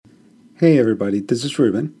Hey everybody, this is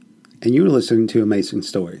Ruben, and you're listening to Amazing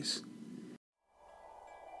Stories.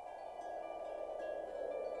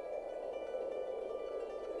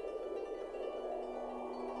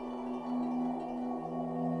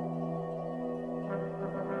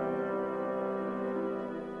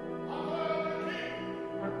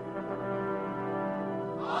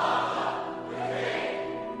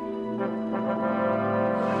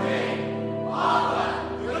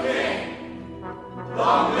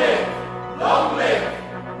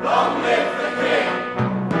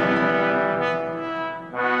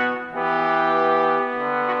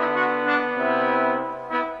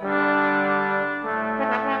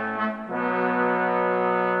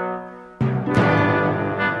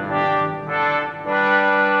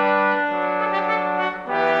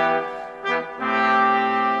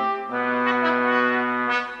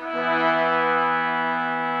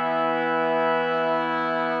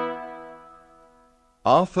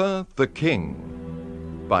 Arthur the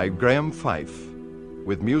King by Graham Fife,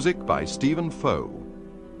 with music by Stephen Foe.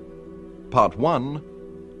 Part 1,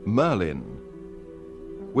 Merlin,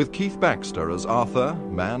 with Keith Baxter as Arthur,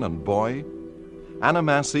 man and boy, Anna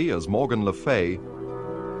Massey as Morgan Le Fay,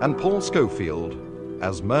 and Paul Schofield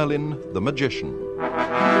as Merlin the Magician.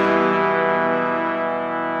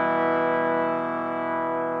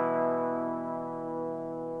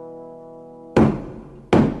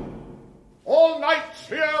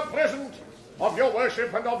 Of your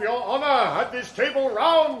worship and of your honour at this table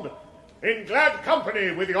round, in glad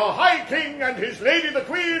company with your High King and his Lady the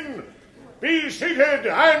Queen, be seated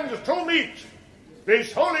and to meet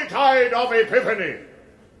this holy tide of Epiphany.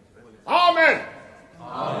 Amen.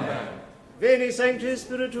 Amen. Veni Sanctus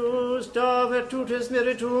Spiritus, da virtutis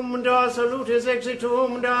meritum, da salutis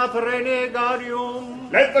exitum, da perenne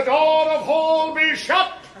gaudium. Let the door of hall be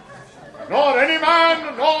shut, nor any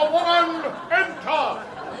man nor woman enter.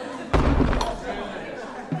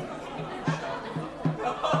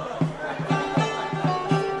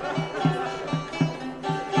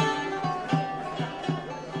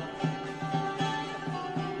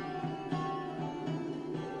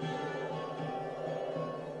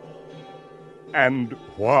 And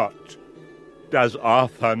what does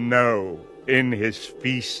Arthur know in his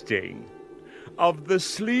feasting of the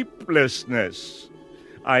sleeplessness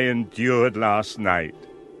I endured last night,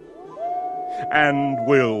 and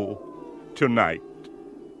will tonight,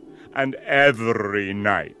 and every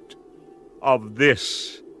night of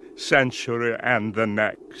this century and the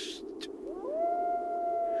next?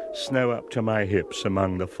 Snow up to my hips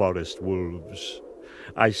among the forest wolves,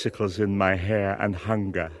 icicles in my hair and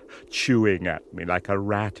hunger chewing at me like a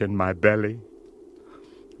rat in my belly.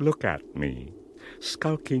 Look at me,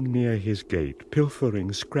 skulking near his gate,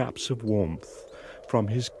 pilfering scraps of warmth from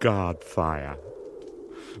his guard fire.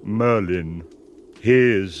 Merlin,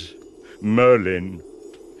 his Merlin,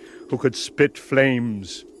 who could spit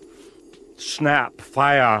flames, snap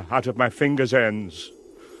fire out of my fingers' ends.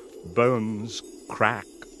 Bones crack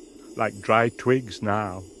like dry twigs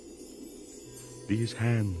now. These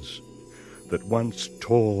hands that once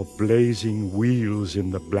tore blazing wheels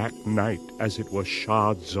in the black night as it were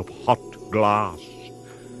shards of hot glass.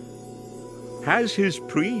 Has his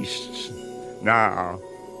priests now,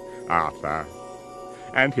 Arthur,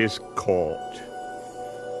 and his court,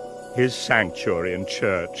 his sanctuary and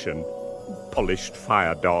church and polished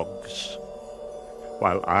fire dogs,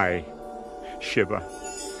 while I shiver,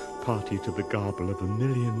 party to the garble of a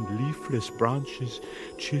million leafless branches,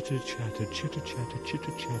 chitter-chatter, chitter-chatter,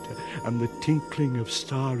 chitter-chatter, and the tinkling of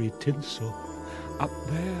starry tinsel up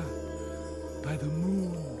there by the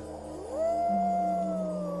moon.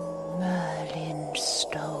 Merlin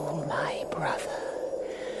stole my brother,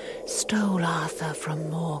 stole Arthur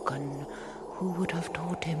from Morgan, who would have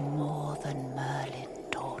taught him more than Merlin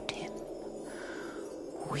taught him.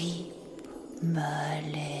 Weep,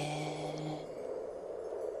 Merlin.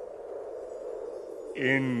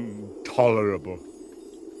 Intolerable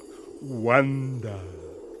wonder.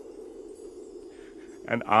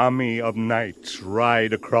 An army of knights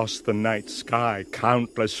ride across the night sky,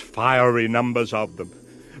 countless fiery numbers of them,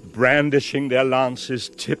 brandishing their lances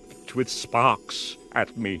tipped with sparks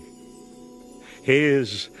at me.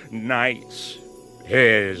 His knights,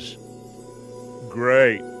 his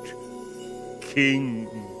great king,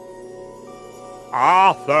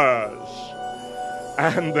 Arthur's,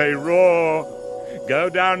 and they roar, "Go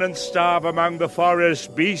down and starve among the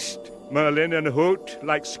forest beast, Merlin, and hoot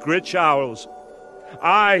like scritch owls.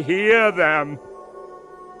 I hear them."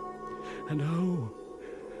 And oh,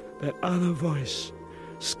 that other voice,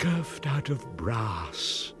 scuffed out of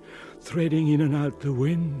brass, threading in and out the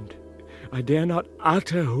wind. I dare not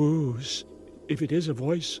utter whose, if it is a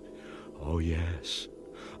voice, Oh, yes,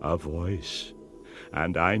 a voice,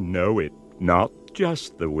 and I know it, not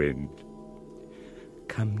just the wind.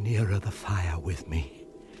 Come nearer the fire with me,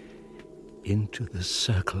 into the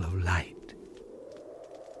circle of light.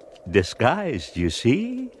 Disguised, you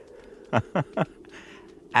see,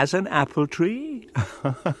 as an apple tree.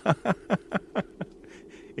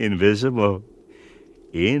 Invisible,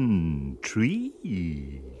 intriguing.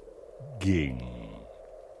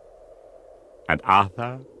 And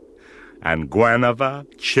Arthur and Guinevere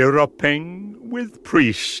chirruping with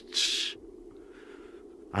priests.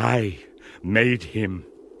 I made him.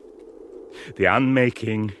 The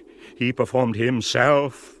unmaking he performed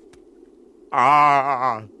himself.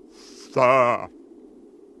 Arthur.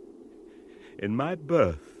 In my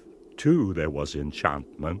birth, too, there was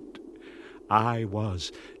enchantment. I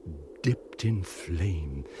was dipped in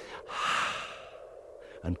flame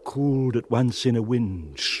and cooled at once in a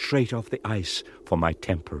wind straight off the ice for my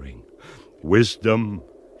tempering. Wisdom,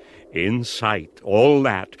 insight, all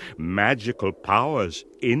that, magical powers,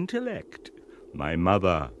 intellect. My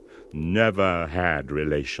mother never had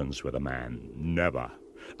relations with a man, never.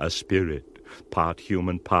 A spirit, part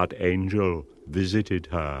human, part angel, visited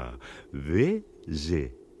her,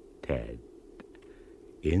 visited,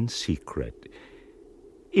 in secret,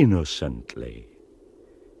 innocently,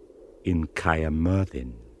 in Caer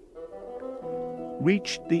Merlin,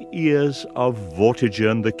 reached the ears of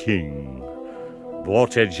Vortigern the king,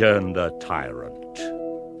 Vortigern the tyrant.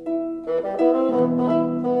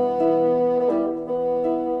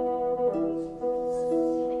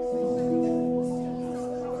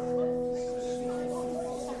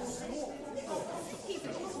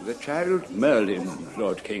 The child Merlin,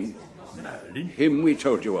 Lord King. Merlin? Him we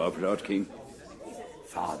told you of, Lord King.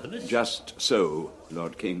 Fatherless? Just so,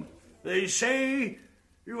 Lord King. They say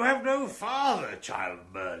you have no father, child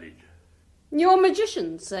Merlin. Your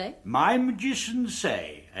magicians say. My magicians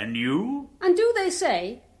say. And you? And do they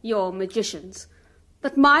say, your magicians,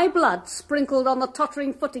 that my blood sprinkled on the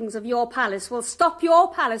tottering footings of your palace will stop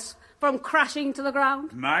your palace from crashing to the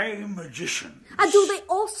ground? My magicians? And do they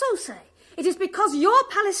also say it is because your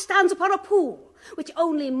palace stands upon a pool which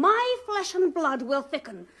only my flesh and blood will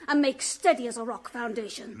thicken and make steady as a rock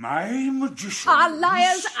foundation? My magicians are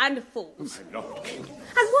liars and fools. My Lord King.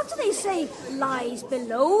 And what do they say lies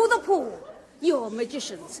below the pool? Your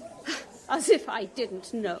magicians. As if I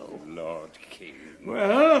didn't know. Lord King.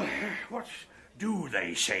 Well, what do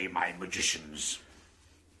they say, my magicians?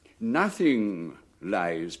 Nothing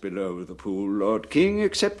lies below the pool, Lord King,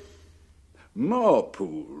 except more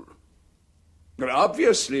pool.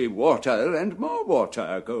 Obviously, water and more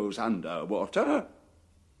water goes under water.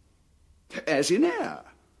 As in air.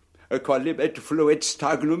 Qualibet fluet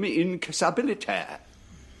stagnum incessabiliter.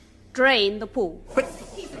 Drain the pool. But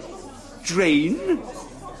drain?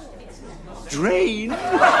 Drain? Drain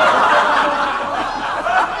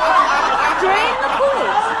the pool.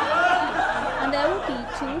 And there will be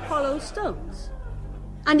 2 hollow stones.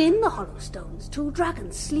 And in the hollow stones, 2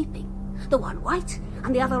 dragons sleeping. The one white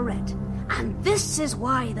and the other red. And this is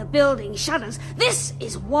why the building shudders. This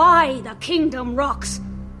is why the kingdom rocks.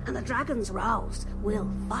 And the dragons roused will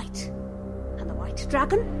fight. And the white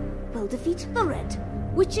dragon will defeat the red,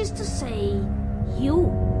 which is to say, you,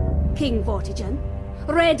 King Vortigern.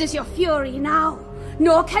 Red is your fury now,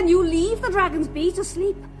 nor can you leave the dragons be to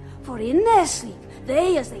sleep. For in their sleep,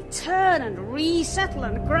 they, as they turn and resettle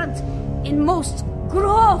and grunt, in most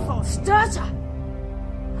growful stertor,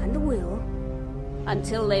 and will,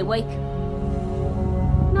 until they wake.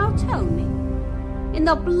 Now tell me, in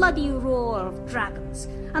the bloody roar of dragons,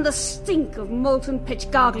 and the stink of molten pitch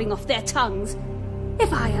gargling off their tongues,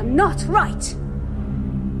 if I am not right.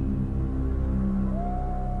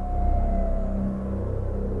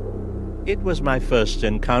 It was my first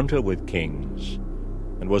encounter with kings,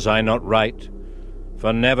 and was I not right?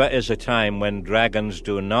 For never is a time when dragons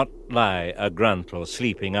do not lie a gruntle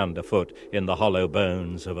sleeping underfoot in the hollow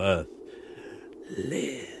bones of earth.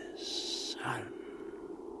 Listen.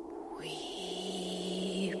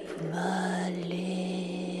 Weep, Merlin.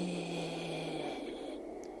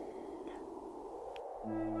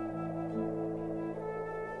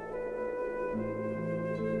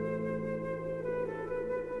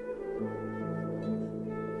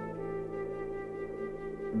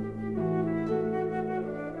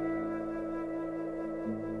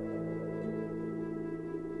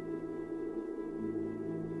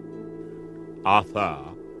 Arthur,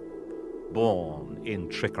 born in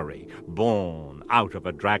trickery, born out of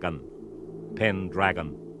a dragon,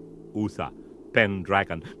 Pendragon, Uther,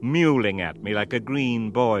 Pendragon, mewling at me like a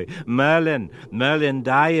green boy. Merlin, Merlin,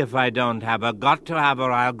 die if I don't have her, got to have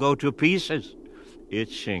her, I'll go to pieces.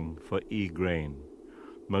 itching for Igraine,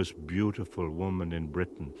 most beautiful woman in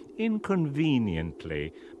Britain,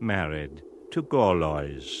 inconveniently married to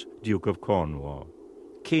Gorlois, Duke of Cornwall.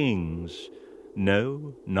 Kings,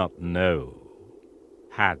 no, not no,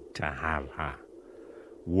 had to have her,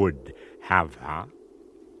 would have her.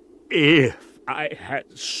 If I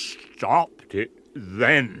had stopped it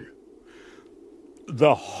then,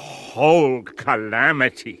 the whole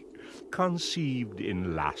calamity, conceived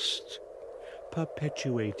in lust,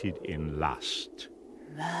 perpetuated in lust.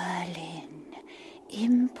 Merlin,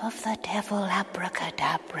 imp of the devil,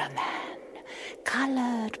 abracadabra man,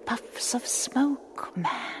 coloured puffs of smoke,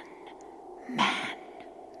 man.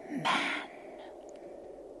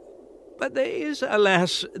 But there is,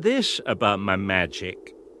 alas, this about my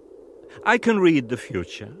magic. I can read the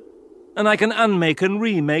future, and I can unmake and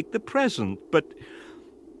remake the present, but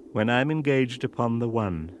when I'm engaged upon the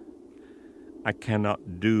one, I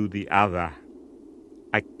cannot do the other.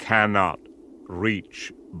 I cannot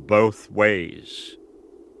reach both ways.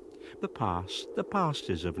 The past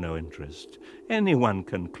is of no interest. Anyone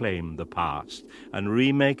can claim the past and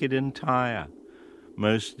remake it entire.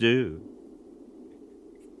 Most do.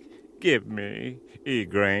 Give me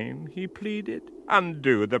Igraine, he pleaded.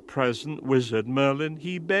 Undo the present, wizard Merlin,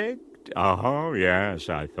 he begged. Oh, yes,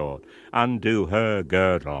 I thought. Undo her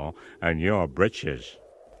girdle and your breeches.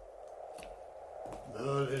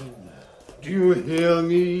 Merlin, do you hear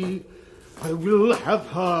me? I will have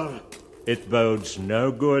her. It bodes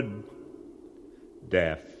no good,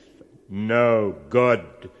 Death, no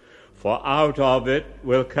good, for out of it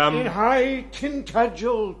will come... In high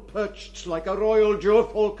Tintagel, perched like a royal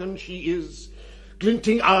gerfalcon she is,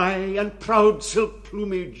 glinting eye and proud silk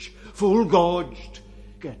plumage, full gorged.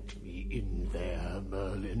 Get me in there,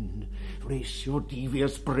 Merlin. Race your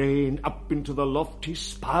devious brain up into the lofty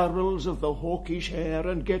spirals of the hawkish hair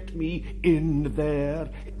and get me in there,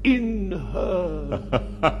 in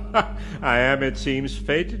her. I am, it seems,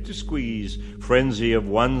 fated to squeeze frenzy of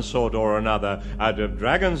one sort or another out of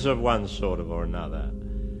dragons of one sort or another.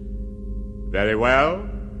 Very well,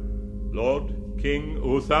 Lord King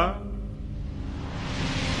Uther.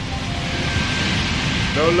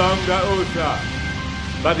 No longer Uther,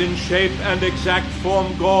 but in shape and exact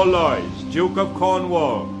form Gorlois, Duke of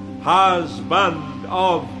Cornwall, husband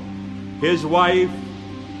of his wife,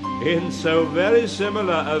 in so very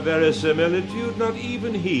similar a verisimilitude not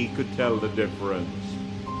even he could tell the difference.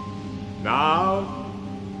 Now,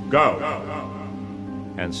 go.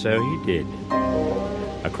 And so he did.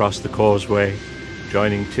 Across the causeway,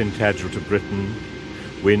 joining Tintagel to Britain,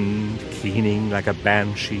 wind keening like a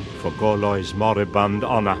banshee for Gorlois' moribund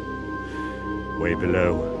honour. Way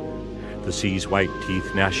below, the sea's white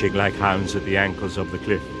teeth gnashing like hounds at the ankles of the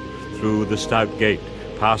cliff, through the stout gate,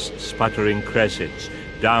 past sputtering cressets,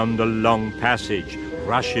 down the long passage,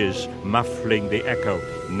 rushes muffling the echo,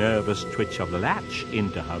 nervous twitch of the latch,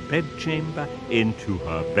 into her bedchamber, into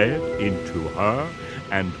her bed, into her,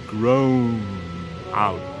 and groan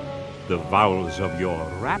out the vowels of your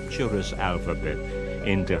rapturous alphabet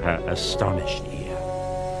into her astonished ear.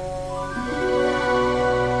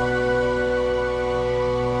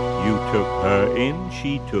 You took her in,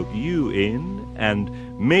 she took you in, and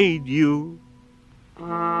made you...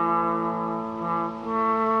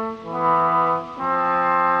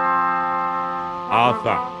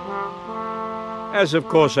 Arthur. As of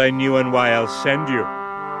course I knew, and why I'll send you.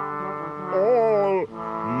 All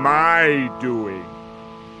my doing.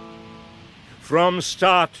 From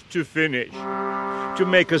start to finish. To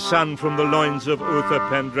make a son from the loins of Uther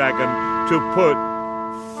Pendragon. To put,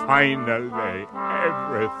 finally,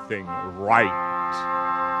 everything right.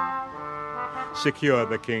 Secure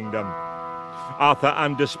the kingdom. Arthur,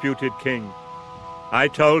 undisputed king. I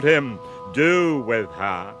told him, do with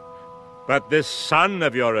her. But this son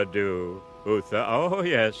of your ado, Uther, oh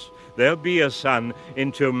yes, there'll be a son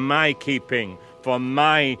into my keeping, for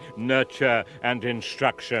my nurture and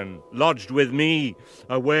instruction, lodged with me,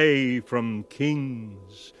 away from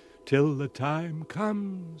kings, till the time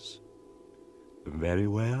comes. Very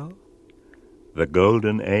well. The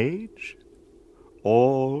golden age,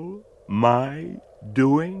 all my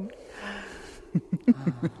doing.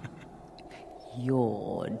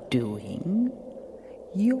 Your doing.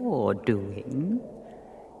 You're doing.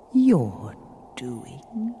 You're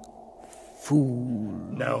doing. Fool.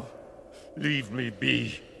 No. Leave me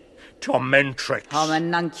be. Tormentrix.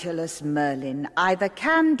 Homunculus Merlin either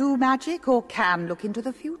can do magic or can look into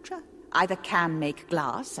the future. Either can make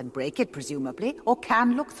glass and break it, presumably, or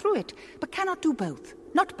can look through it, but cannot do both.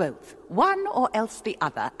 Not both. One or else the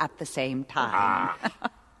other at the same time.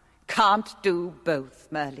 Can't do both,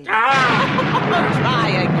 Merlin. Try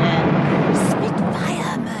again. Spitfire.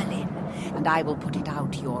 and I will put it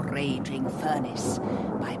out your raging furnace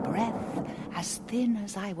by breath as thin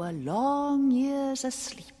as I were long years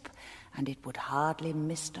asleep, and it would hardly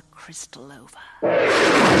mist a crystal over.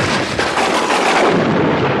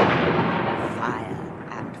 Fire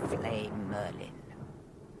and flame, Merlin.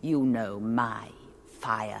 You know my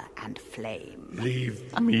fire and flame.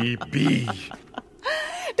 Leave me be.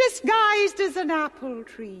 Disguised as an apple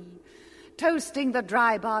tree, toasting the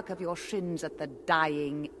dry bark of your shins at the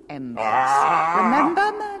dying embers.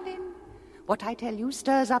 Remember, Merlin? What I tell you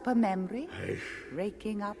stirs up a memory,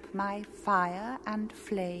 raking up my fire and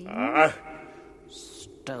flame.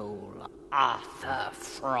 Stole Arthur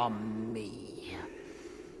from me.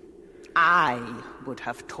 I would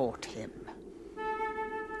have taught him.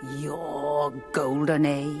 Your golden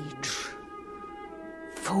age.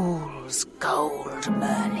 Fool's gold,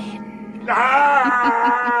 Merlin.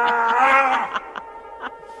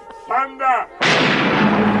 Thunder!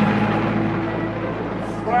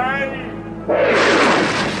 Flame!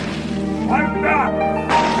 Thunder!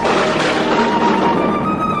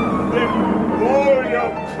 Then roll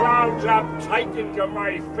your clouds up tight into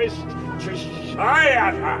my fist to shy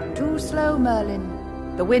at her. Too slow,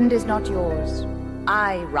 Merlin. The wind is not yours.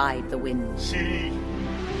 I ride the wind. See,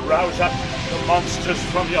 rouse up the monsters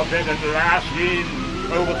from your bed and lash in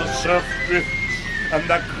over the surf drifts and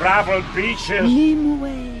the gravel beaches.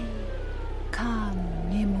 Nimue, come,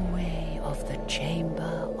 Nimue of the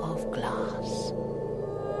Chamber of Glass.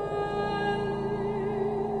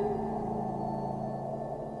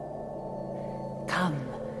 Come,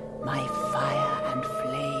 my fire and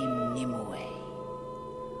flame, Nimue.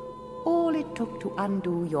 All it took to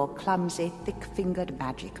undo your clumsy, thick-fingered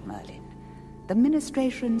magic, Merlin. The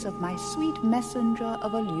ministrations of my sweet messenger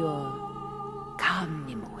of allure. Come,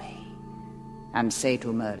 Nimue, and say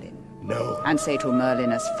to Merlin. No. And say to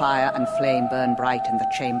Merlin as fire and flame burn bright in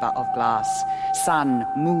the chamber of glass. Sun,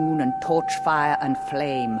 moon, and torch fire and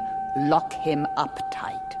flame, lock him up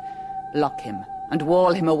tight. Lock him and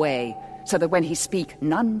wall him away, so that when he speak,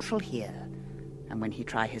 none shall hear. And when he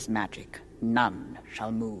try his magic, none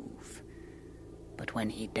shall move. But when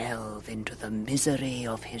he delve into the misery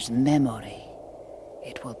of his memory,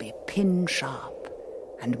 it will be pin-sharp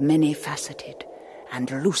and many-faceted and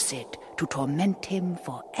lucid to torment him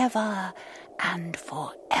forever and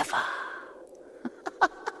forever.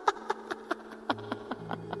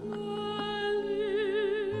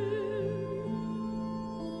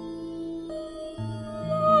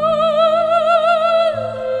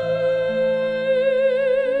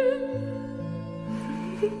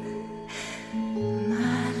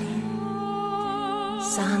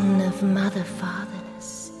 Son of mother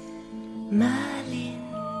fatherless, Merlin.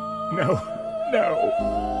 No, no.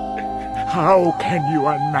 How can you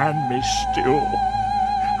unman me still?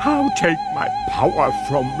 How take my power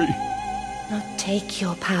from me? Not take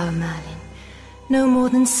your power, Merlin. No more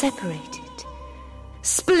than separate it.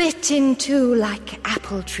 Split in two like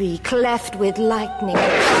apple tree, cleft with lightning.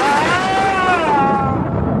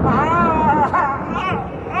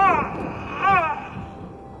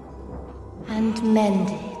 And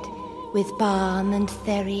mended with balm and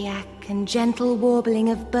theriac and gentle warbling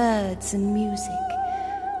of birds and music.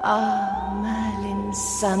 Ah, Merlin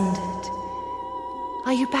sundered.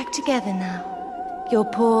 Are you back together now? Your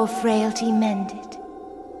poor frailty mended?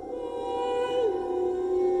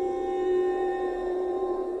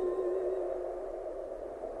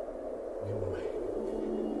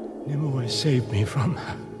 Nimue, save me from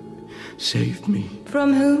her. Save me.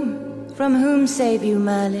 From whom? From whom save you,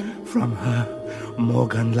 Merlin? From her,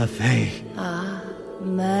 Morgan Le Fay. Ah,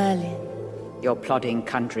 Merlin. Your plodding,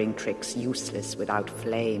 conjuring tricks useless without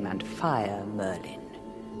flame and fire, Merlin.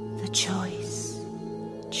 The choice.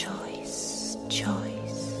 Choice.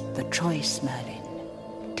 Choice. The choice, Merlin.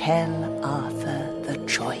 Tell Arthur the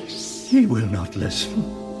choice. He will not listen.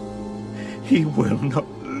 He will not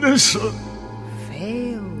listen.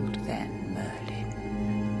 Failed, then,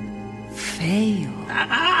 Merlin. Failed.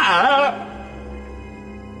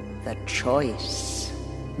 The choice,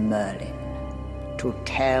 Merlin. To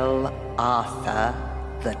tell Arthur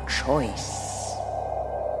the choice.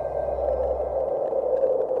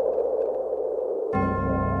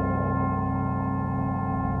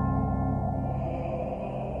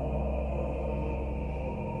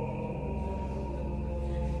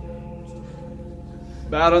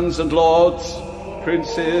 Barons and lords,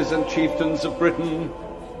 princes and chieftains of Britain,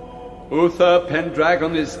 Uther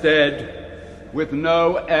Pendragon is dead, with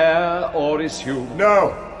no heir or issue.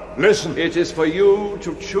 No, listen. It is for you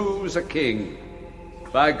to choose a king,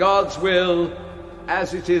 by God's will,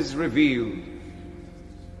 as it is revealed.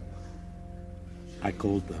 I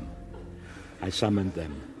called them. I summoned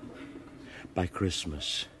them. by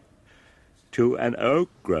Christmas. To an oak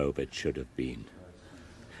grove it should have been.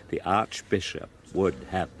 The Archbishop would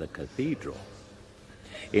have the cathedral.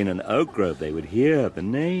 In an oak grove they would hear the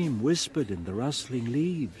name whispered in the rustling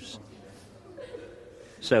leaves.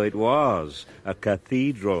 So it was a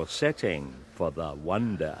cathedral setting for the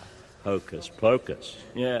wonder, Hocus Pocus.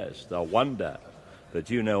 Yes, the wonder. But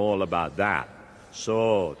you know all about that.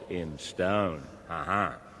 Sword in stone.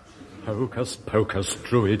 Uh-huh. Hocus Pocus,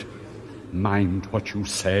 Druid. Mind what you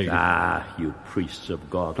say. Ah, you priests of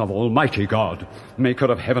God. Of Almighty God, maker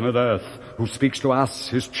of heaven and earth, who speaks to us,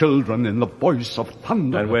 his children, in the voice of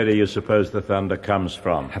thunder. And where do you suppose the thunder comes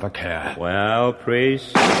from? Have a care. Well,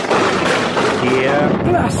 priest, here.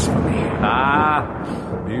 Blasphemy!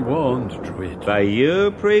 Ah. Be warned, Druid. By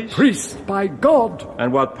you, priest? Priest, by God!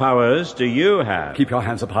 And what powers do you have? Keep your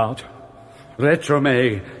hands apart.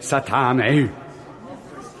 Retrome Satane.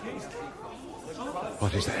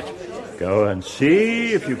 What is that? Go and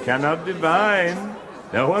see if you cannot divine.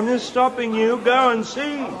 No one is stopping you. Go and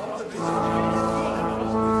see.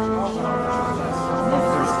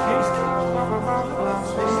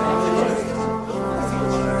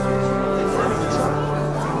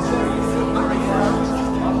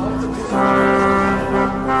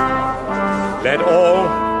 Let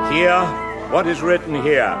all hear what is written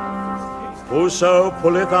here. Whoso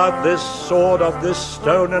pulleth out this sword of this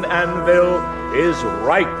stone and anvil is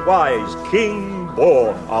rightwise king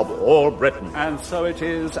born of all Britain. And so it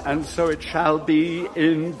is, and so it shall be,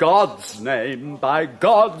 in God's name, by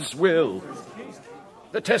God's will.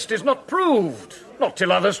 The test is not proved, not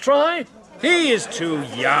till others try. He is too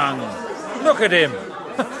young. Look at him.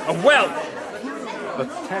 A whelp. The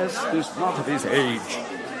test is not of his age.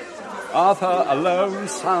 Arthur alone,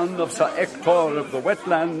 son of Sir Ector of the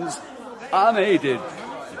Wetlands, unaided,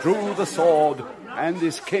 drew the sword and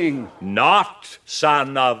is king. Not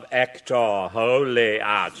son of Ector, holy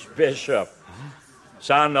Archbishop.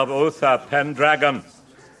 Son of Uther Pendragon,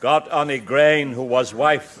 got on Igraine, who was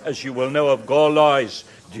wife, as you will know, of Gorlois,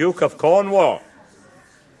 Duke of Cornwall.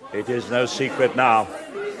 It is no secret now,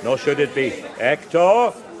 nor should it be.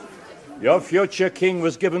 Ector, your future king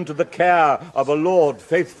was given to the care of a lord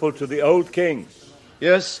faithful to the old king.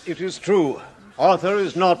 Yes, it is true. Arthur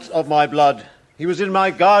is not of my blood. He was in my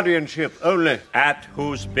guardianship only. At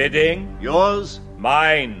whose bidding? Yours?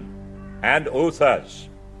 Mine. And Uther's.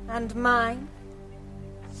 And mine?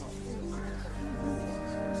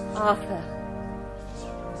 Arthur,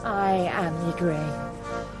 I am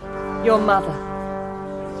Igraine, your mother.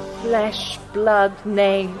 Flesh, blood,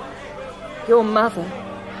 name, your mother.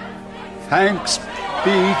 Thanks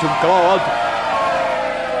be to God.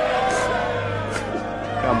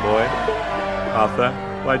 Come, boy. Arthur,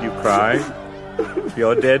 why do you cry?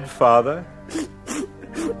 Your dead father?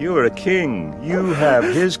 You are a king. You have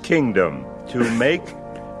his kingdom to make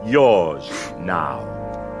yours now.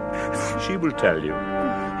 She will tell you.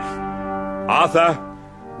 Arthur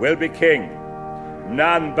will be king.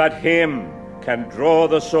 None but him can draw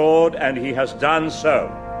the sword, and he has done so.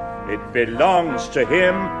 It belongs to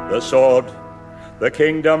him, the sword, the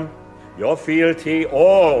kingdom, your fealty,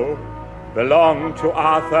 all belong to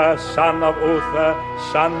Arthur, son of Uther,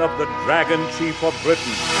 son of the dragon chief of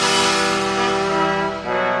Britain.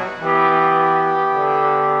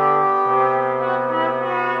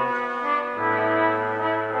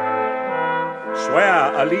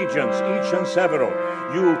 Swear allegiance, each and several,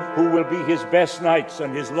 you who will be his best knights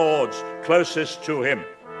and his lords closest to him,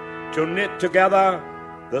 to knit together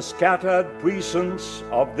the scattered puissance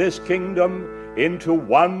of this kingdom into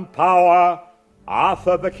one power,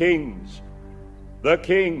 Arthur the King's. The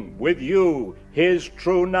king with you, his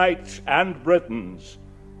true knights and Britons,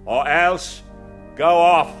 or else go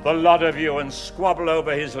off, the lot of you, and squabble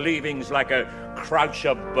over his leavings like a crouch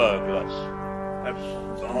of burglars. A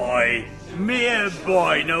boy, mere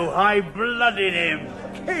boy, no high blood in him.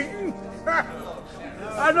 King?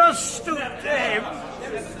 I not stoop to him.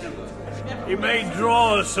 He may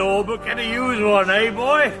draw a sword, but can he use one, eh,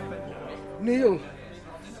 boy? Kneel.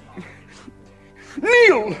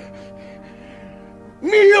 Kneel!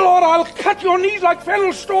 Kneel, or I'll cut your knees like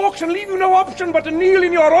fennel stalks and leave you no option but to kneel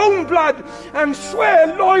in your own blood and swear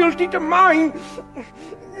loyalty to mine.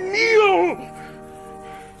 Kneel!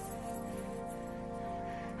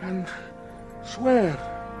 And swear.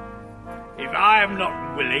 If I am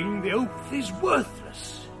not willing, the oath is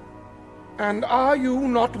worthless. And are you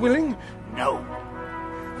not willing? No.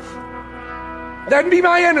 Then be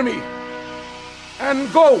my enemy,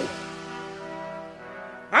 and go.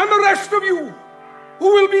 And the rest of you, who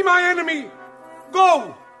will be my enemy,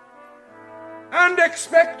 go, and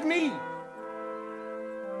expect me.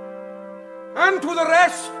 And to the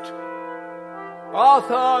rest,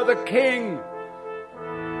 Arthur the King!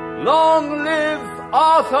 Long live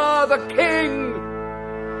Arthur the King!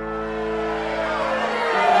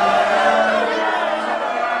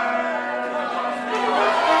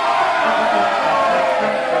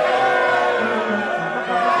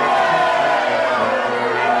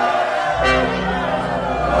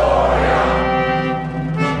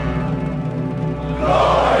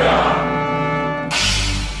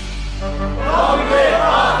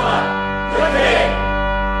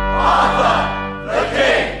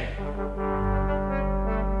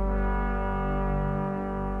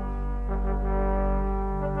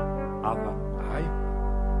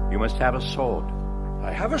 Have a sword.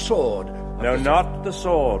 I have a sword. No, not the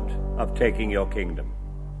sword of taking your kingdom.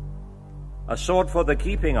 A sword for the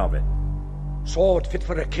keeping of it. Sword fit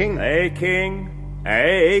for a king. A king,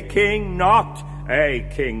 not a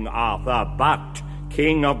King Arthur, but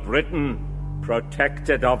King of Britain,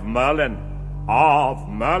 protected of Merlin,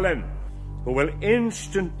 who will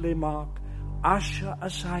instantly usher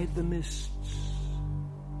aside the mists,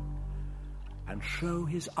 and show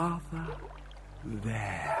his Arthur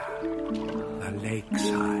there, the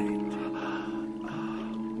lakeside,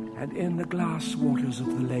 and in the glass waters of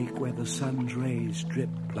the lake where the sun's rays drip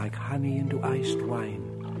like honey into iced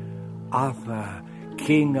wine, Arthur,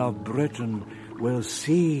 King of Britain, will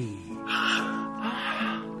see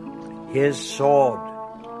his sword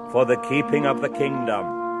for the keeping of the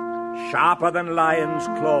kingdom, sharper than lion's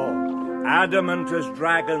claw, adamant as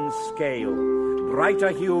dragon's scale, brighter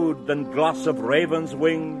hued than gloss of raven's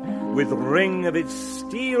wing, with ring of its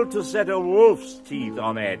steel to set a wolf's teeth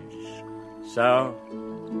on edge. So,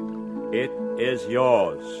 it is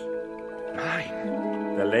yours.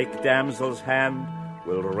 Mine. The lake damsel's hand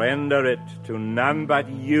will render it to none but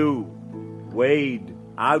you. Wade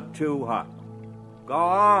out to her. Go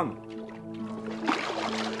on.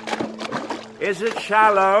 Is it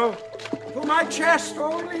shallow? To my chest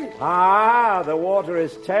only. Ah, the water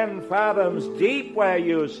is 10 fathoms deep where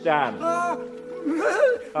you stand.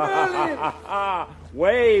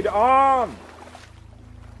 Wade on.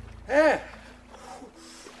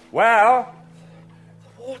 Well?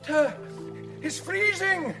 The water is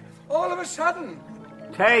freezing all of a sudden.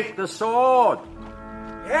 Take the sword.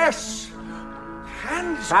 Yes.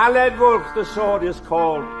 Hands. Caledwulf, the sword is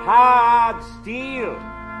called. Hard steel.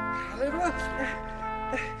 Caliber?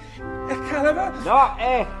 Excalibur? Not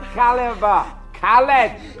Excalibur.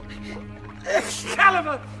 Khaled.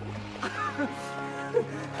 Excalibur.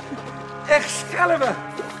 Excalibur,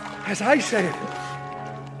 as I said.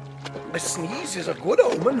 A sneeze is a good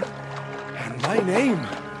omen, and my name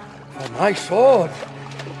for my sword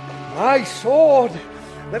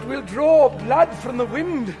that will draw blood from the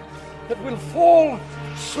wind, that will fall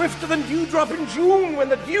swifter than dewdrop in June when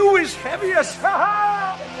the dew is heaviest.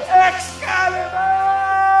 Excalibur!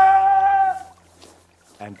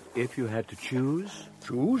 And if you had to choose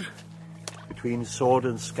between sword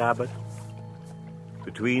and scabbard,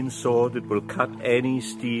 between sword that will cut any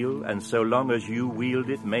steel, and so long as you wield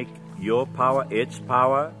it, make your power its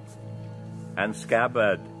power, and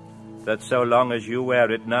scabbard, that so long as you wear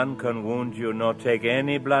it, none can wound you, nor take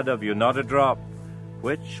any blood of you, not a drop.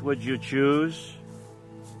 Which would you choose?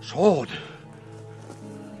 Sword.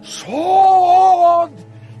 Sword!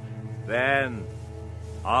 Then,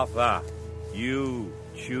 Arthur, you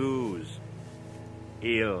choose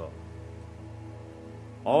ill.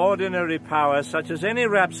 Ordinary power, such as any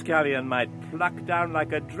rapscallion might pluck down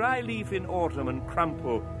like a dry leaf in autumn and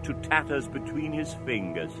crumple to tatters between his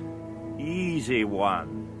fingers. Easy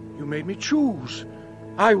one. You made me choose.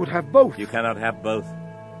 I would have both. You cannot have both.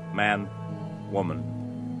 Man, woman.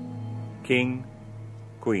 King,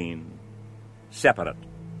 queen. Separate.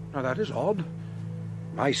 Now that is odd.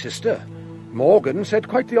 My sister, Morgan, said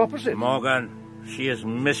quite the opposite. Morgan, she is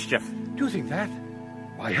mischief. Do you think that?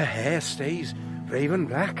 Why, her hair stays raven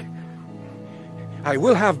black. I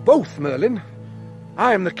will have both, Merlin.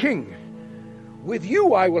 I am the king. With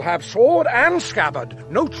you I will have sword and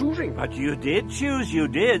scabbard. No choosing. But you did choose, you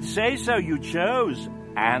did. Say so, you chose.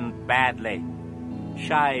 And badly.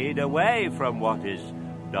 Shied away from what is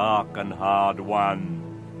dark and hard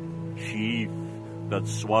won. Sheath that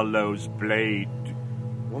swallows blade.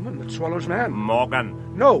 Woman that swallows man.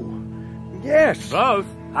 Morgan. No. Yes. Both.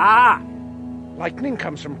 Ah! Lightning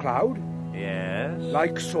comes from cloud. Yes.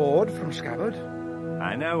 Like sword from scabbard.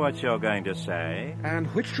 I know what you're going to say. And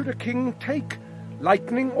which should a king take?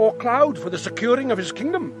 Lightning or cloud for the securing of his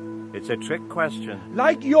kingdom? It's a trick question.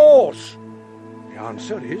 Like yours. The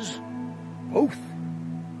answer is both.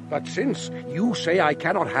 But since you say I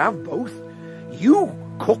cannot have both, you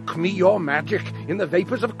cook me your magic in the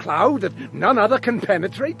vapours of cloud that none other can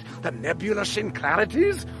penetrate, the nebulous in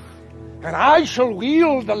clarities, and I shall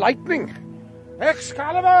wield the lightning.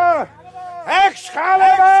 Excalibur!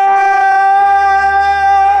 Excalibur!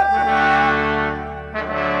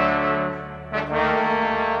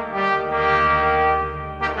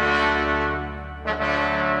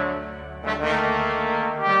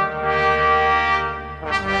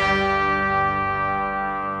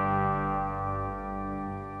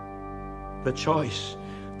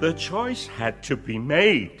 The choice had to be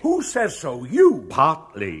made. Who says so? You?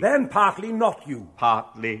 Partly. Then partly not you.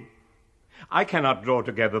 Partly. I cannot draw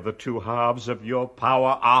together the two halves of your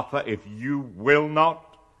power, Arthur, if you will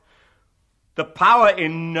not. The power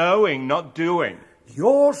in knowing, not doing.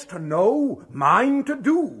 Yours to know, mine to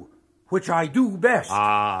do, which I do best.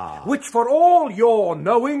 Ah. Which for all your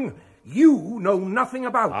knowing, you know nothing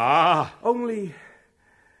about. Ah. Only,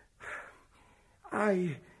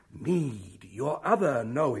 I need your other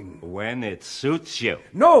knowing. When it suits you.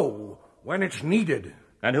 No, when it's needed.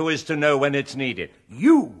 And who is to know when it's needed?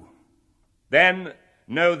 You. Then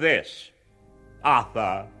know this,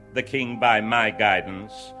 Arthur, the king by my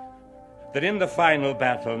guidance, that in the final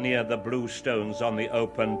battle near the blue stones on the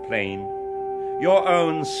open plain, your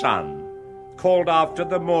own son, called after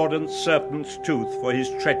the mordant serpent's tooth for his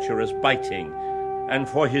treacherous biting and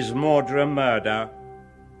for his Mordra murder,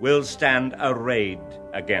 will stand arrayed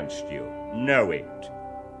against you. Know it,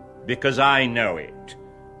 because I know it.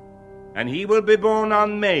 And he will be born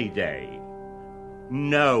on May Day.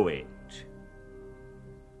 Know it.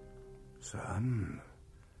 Son,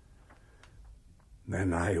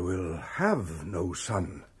 then I will have no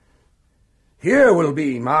son. Here will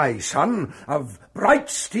be my son of bright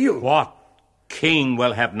steel. What king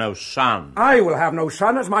will have no son? I will have no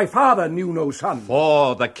son, as my father knew no son.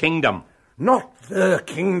 For the kingdom. Not the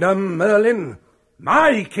kingdom, Merlin.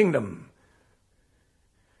 My kingdom.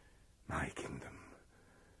 My kingdom,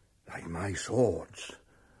 like my swords,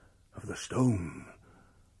 of the stone,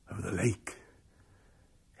 of the lake.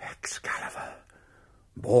 Excalibur,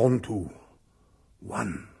 born to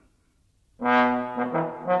one.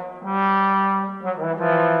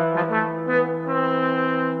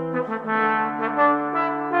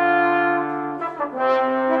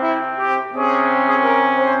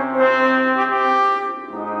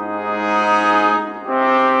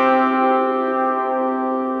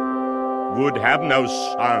 Would have no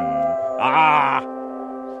son. Ah!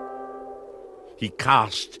 He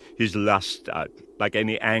cast his lust out like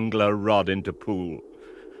any angler rod into pool,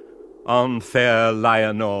 on fair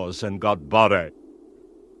Lyonors and got Bore,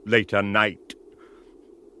 later night,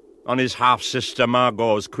 on his half-sister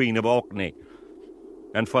Margaux, queen of Orkney,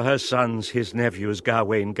 and for her sons, his nephews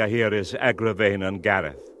Gawain, Gaheris, Agravain, and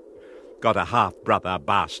Gareth, got a half-brother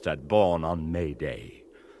bastard born on May Day,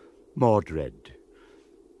 Mordred,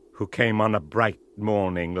 who came on a bright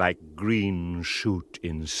morning like green shoot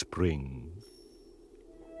in spring.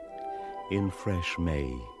 In fresh May,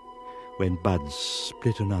 when buds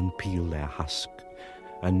split and unpeel their husk,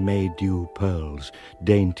 and May-dew pearls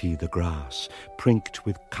dainty the grass, prinked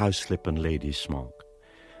with cowslip and lady smock,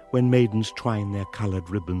 when maidens twine their coloured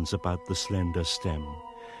ribbons about the slender stem,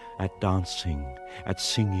 at dancing, at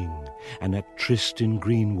singing, and at tryst in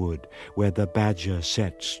greenwood, where the badger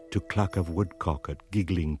sets to cluck of woodcock at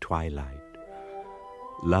giggling twilight.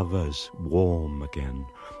 Lovers warm again,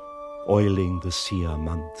 oiling the sear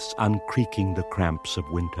months, uncreaking the cramps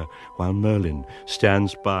of winter, while Merlin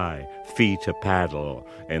stands by, feet a paddle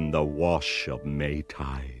in the wash of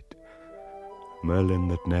Maytide. Merlin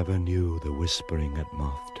that never knew the whispering at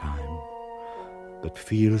moth time, but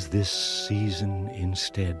feels this season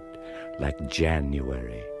instead like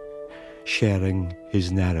January, sharing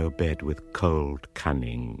his narrow bed with cold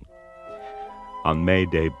cunning. On May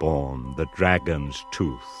Day born, the dragon's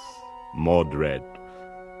tooth, Mordred.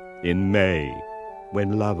 In May,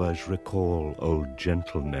 when lovers recall old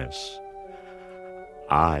gentleness,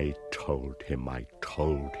 I told him.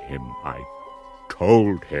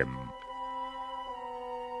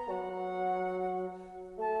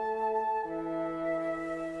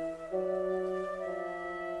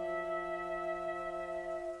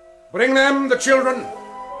 Bring them, the children,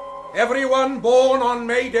 every one born on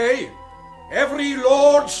May Day, every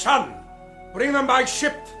lord's son. Bring them by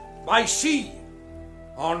ship, by sea,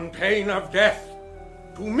 on pain of death,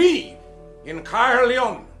 to me in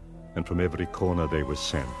Caerleon. And from every corner they were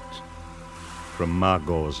sent, from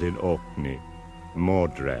Margaux in Orkney,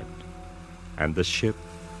 Mordred, and the ship,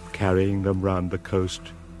 carrying them round the coast,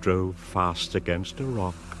 drove fast against a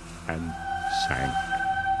rock, and sank,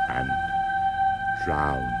 and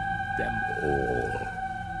drowned them all.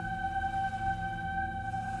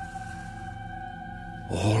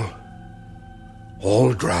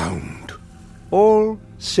 All drowned. All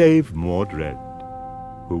save Mordred,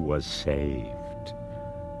 who was saved.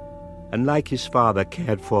 And like his father,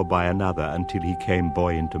 cared for by another until he came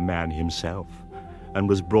boy into man himself, and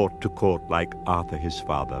was brought to court like Arthur his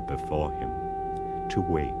father before him, to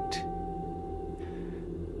wait.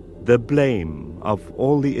 The blame of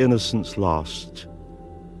all the innocents lost,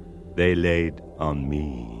 they laid on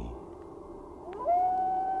me.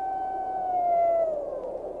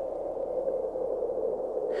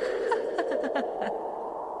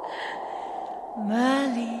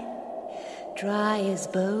 Merlin, dry as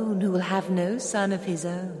bone, who will have no son of his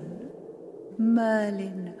own.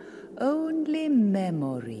 Merlin, only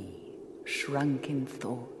memory, shrunk in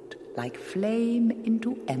thought, like flame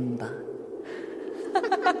into ember.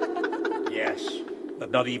 Yes,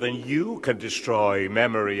 but not even you can destroy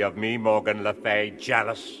memory of me, Morgan Le Fay,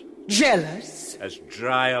 jealous. Jealous? As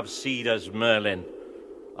dry of seed as Merlin.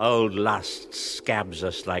 Old lust scabs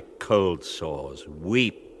us like cold sores.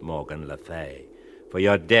 Weep, Morgan Le Fay, for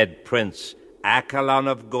your dead prince, Accolon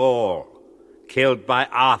of Gaul, killed by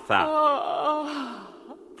Arthur.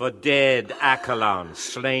 For dead Accolon,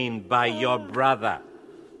 slain by your brother,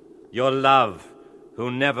 your love, who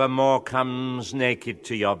never more comes naked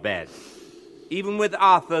to your bed. Even with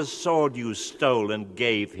Arthur's sword you stole and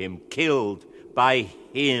gave him, killed by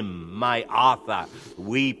him, my Arthur.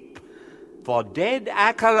 Weep for dead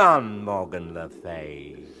Accolon, Morgan Le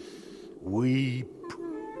Fay. Weep.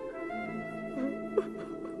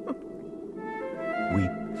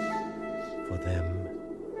 Weep for them.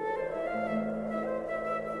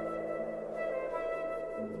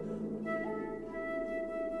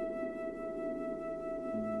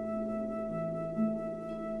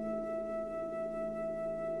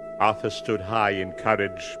 Arthur stood high in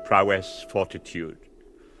courage, prowess, fortitude,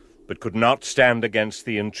 but could not stand against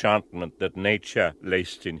the enchantment that nature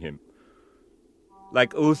laced in him.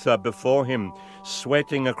 Like Uther before him,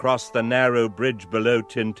 sweating across the narrow bridge below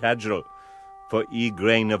Tintagel for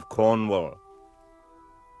Igraine of Cornwall.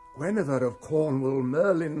 Guinevere of Cornwall,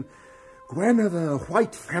 Merlin, Guinevere,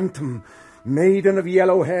 white phantom, maiden of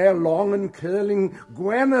yellow hair, long and curling,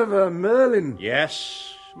 Guinevere, Merlin.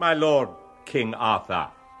 Yes, my lord, King Arthur.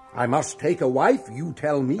 I must take a wife, you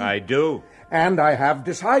tell me. I do. And I have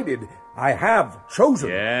decided. I have chosen.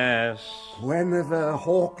 Yes. Guinevere,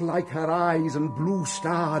 hawk-like her eyes and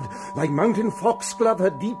blue-starred, like mountain foxglove her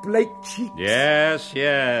deep lake cheeks. Yes,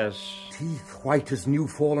 yes. Teeth white as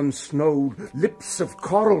new-fallen snow, lips of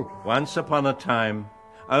coral. Once upon a time,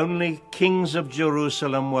 only kings of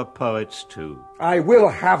Jerusalem were poets too. I will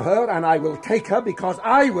have her, and I will take her, because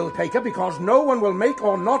I will take her, because no one will make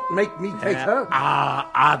or not make me take her. There are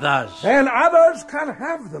others. Then others can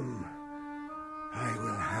have them. I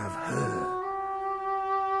will have her.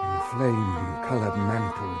 In flame-colored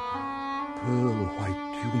mantle,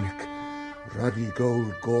 pearl-white tunic, ruddy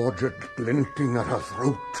gold gorget glinting at her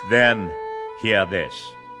throat. Then, hear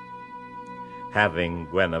this. Having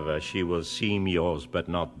Guinevere, she will seem yours, but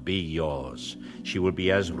not be yours. She will be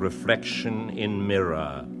as reflection in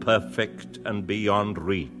mirror, perfect and beyond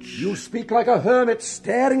reach. You speak like a hermit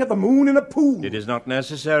staring at the moon in a pool. It is not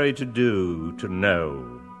necessary to do, to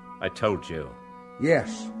know. I told you.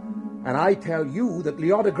 Yes, and I tell you that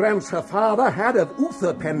Leodegrance, her father, had of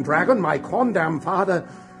Uther Pendragon, my quondam father,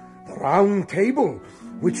 the round table,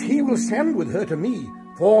 which he will send with her to me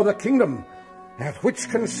for the kingdom, at which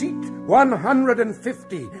can seat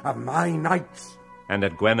 150 of my knights. And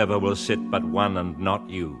at Guinevere will sit but one and not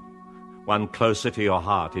you, one closer to your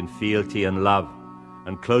heart in fealty and love,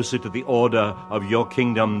 and closer to the order of your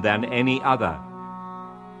kingdom than any other,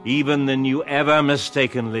 even than you ever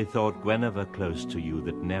mistakenly thought Guinevere close to you,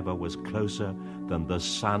 that never was closer than the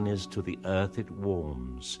sun is to the earth it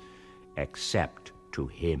warms, except to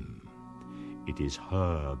him. It is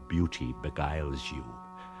her beauty beguiles you,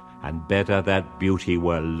 and better that beauty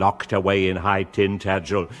were locked away in high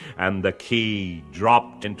Tintagel, and the key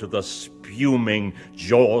dropped into the spuming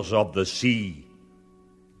jaws of the sea.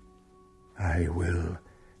 I will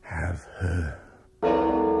have her.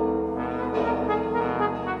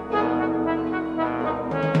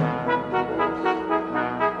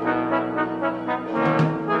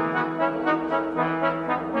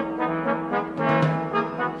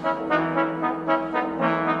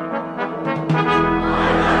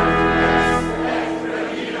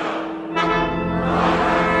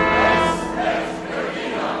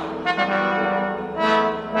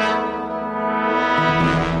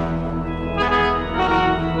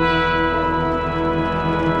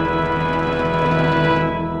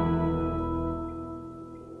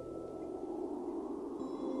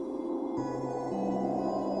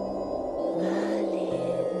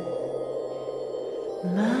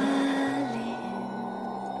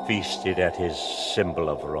 feasted at his symbol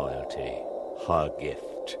of royalty, her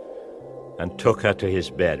gift, and took her to his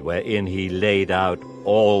bed, wherein he laid out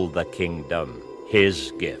all the kingdom,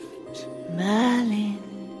 his gift. Merlin,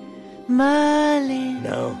 Merlin.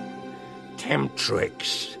 No,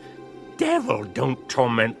 Temptrix. Devil, don't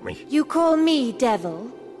torment me. You call me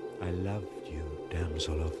devil? I loved you,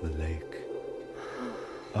 damsel of the lake.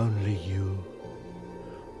 Only you,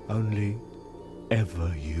 only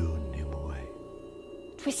ever you, Nimue.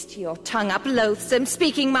 Twist your tongue up, loathsome,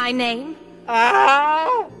 speaking my name.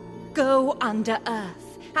 Ah! Go under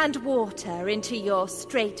earth and water into your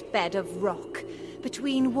straight bed of rock,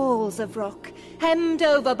 between walls of rock, hemmed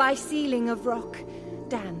over by ceiling of rock,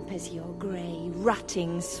 damp as your grey,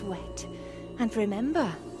 rutting sweat. And remember,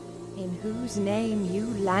 in whose name you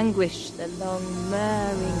languish the long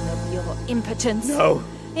murring of your impotence. No.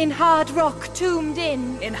 In hard rock tombed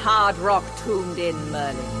in. In hard rock tombed in,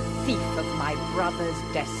 Merlin, thief of my brother's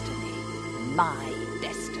destiny, my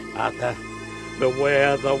destiny. Arthur,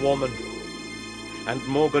 beware the woman, and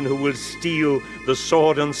Morgan who will steal the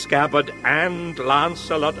sword and scabbard and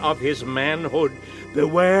Lancelot of his manhood.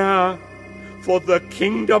 Beware, for the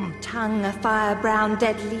kingdom. Tongue a fire-brown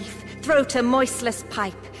dead leaf, throat a moistless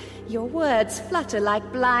pipe. Your words flutter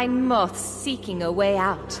like blind moths seeking a way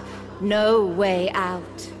out. No way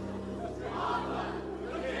out.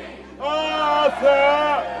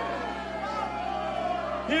 Arthur!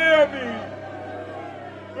 Hear me!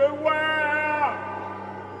 Beware!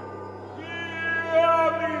 Hear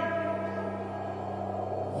me!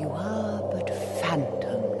 You are but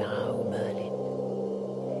phantom now,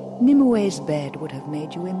 Merlin. Nimue's bed would have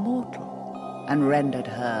made you immortal and rendered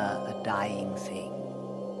her a dying thing.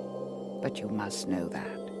 But you must know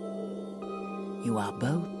that. You are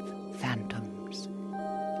both phantoms.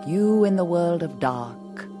 You in the world of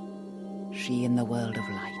dark, she in the world of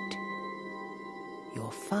light.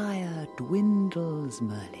 Your fire dwindles,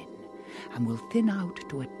 Merlin, and will thin out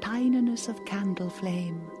to a tininess of candle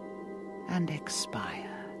flame and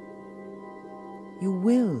expire. You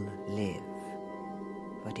will live,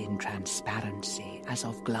 but in transparency as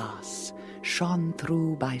of glass, shone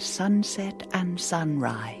through by sunset and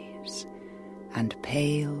sunrise, and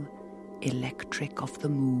pale electric of the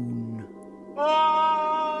moon.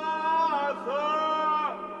 Arthur!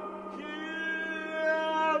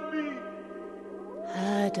 Hear me!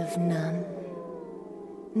 Heard of none.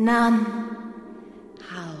 None.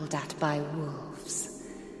 Howled at by wolves.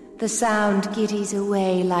 The sound giddies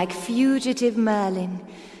away like fugitive Merlin,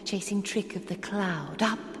 chasing trick of the cloud,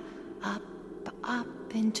 up, up,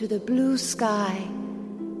 up into the blue sky,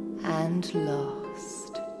 and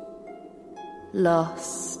lost.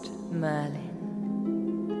 Lost, Merlin.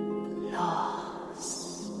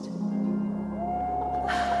 Lost.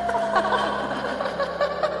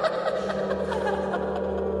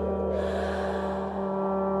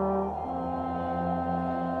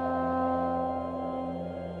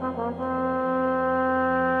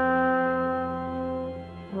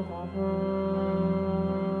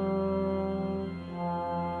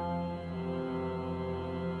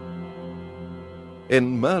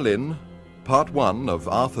 In Merlin, Part 1 of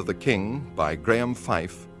Arthur the King by Graham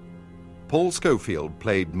Fife, Paul Schofield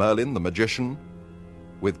played Merlin the Magician,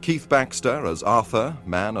 with Keith Baxter as Arthur,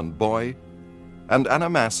 man and boy, and Anna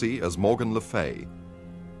Massey as Morgan Le Fay.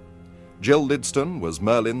 Jill Lidston was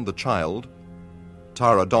Merlin the Child,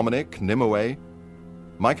 Tara Dominic, Nimue,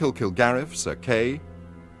 Michael Kilgarriff, Sir Kay,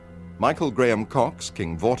 Michael Graham Cox,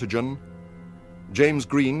 King Vortigern, James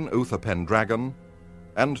Green, Uther Pendragon,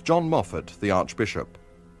 and John Moffat, the Archbishop,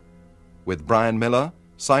 with Brian Miller,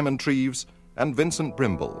 Simon Treves, and Vincent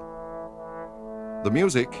Brimble. The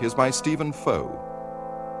music is by Stephen Foe.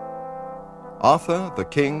 Arthur the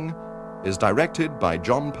King is directed by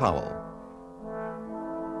John Powell.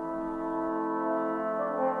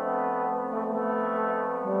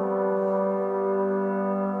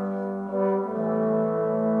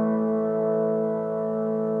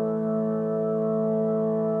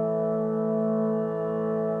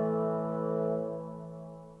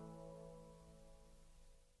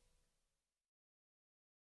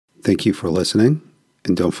 Thank you for listening,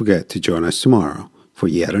 and don't forget to join us tomorrow for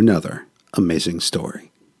yet another amazing story.